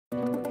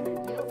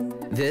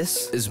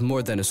This is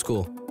more than a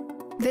school.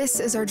 This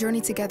is our journey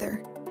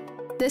together.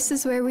 This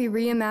is where we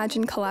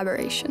reimagine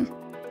collaboration.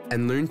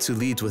 And learn to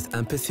lead with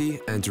empathy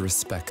and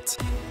respect.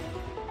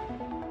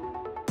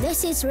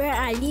 This is where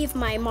I leave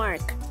my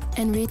mark.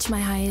 And reach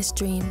my highest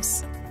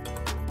dreams.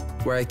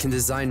 Where I can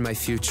design my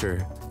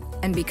future.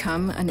 And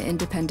become an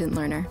independent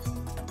learner.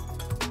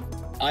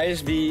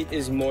 ISB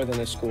is more than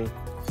a school.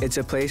 It's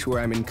a place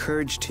where I'm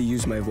encouraged to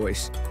use my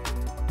voice.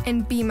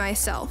 And be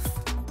myself.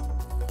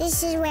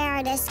 This is where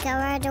I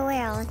discover the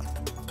world.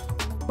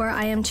 Where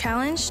I am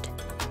challenged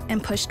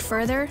and pushed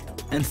further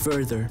and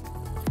further.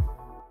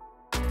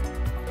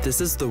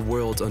 This is the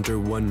world under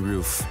one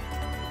roof.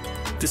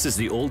 This is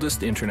the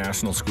oldest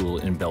international school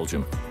in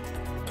Belgium.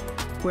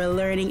 Where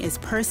learning is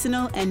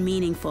personal and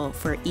meaningful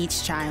for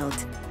each child.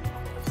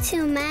 To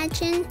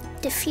imagine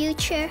the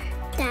future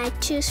that I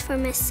choose for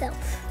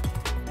myself.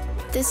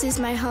 This is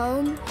my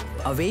home.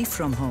 Away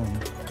from home.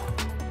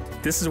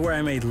 This is where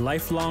I made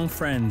lifelong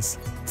friends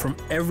from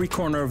every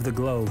corner of the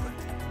globe.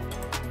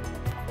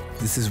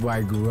 This is where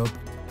I grew up.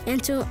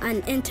 Into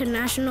an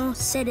international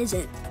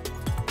citizen.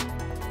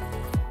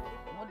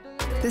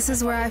 This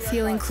is where I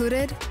feel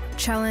included,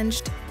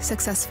 challenged,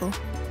 successful.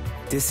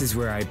 This is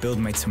where I build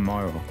my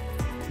tomorrow.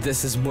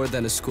 This is more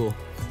than a school.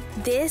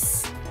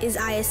 This is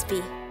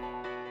ISB.